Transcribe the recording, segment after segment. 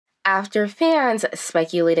after fans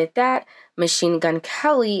speculated that Machine Gun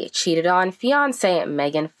Kelly cheated on fiancée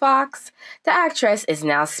Megan Fox. The actress is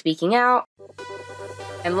now speaking out,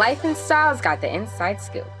 and Life and Style's got the inside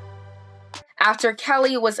scoop. After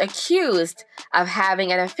Kelly was accused of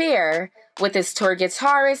having an affair with his tour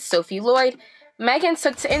guitarist Sophie Lloyd, Megan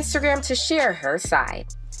took to Instagram to share her side.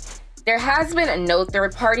 There has been no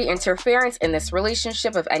third-party interference in this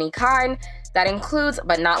relationship of any kind. That includes,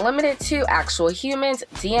 but not limited to, actual humans,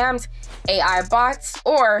 DMs, AI bots,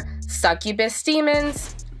 or succubus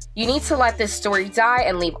demons. You need to let this story die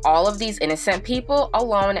and leave all of these innocent people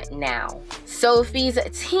alone now. Sophie's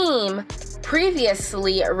team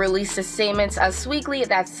previously released a statement to Us Weekly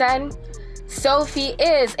that said, Sophie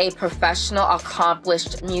is a professional,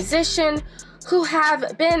 accomplished musician who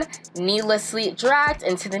have been needlessly dragged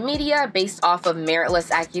into the media based off of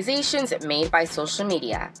meritless accusations made by social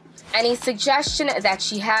media. Any suggestion that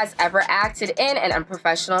she has ever acted in an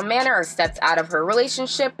unprofessional manner or stepped out of her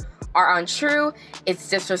relationship are untrue. It's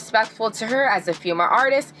disrespectful to her as a female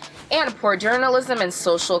artist and poor journalism and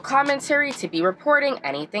social commentary to be reporting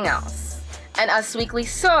anything else. An Us Weekly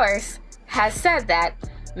source has said that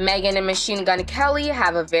Megan and Machine Gun Kelly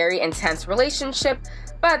have a very intense relationship,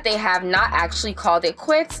 but they have not actually called it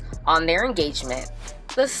quits on their engagement.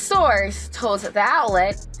 The source told the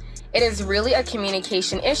outlet, it is really a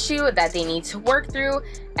communication issue that they need to work through,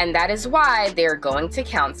 and that is why they're going to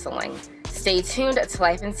counseling. Stay tuned to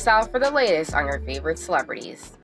Life and Style for the latest on your favorite celebrities.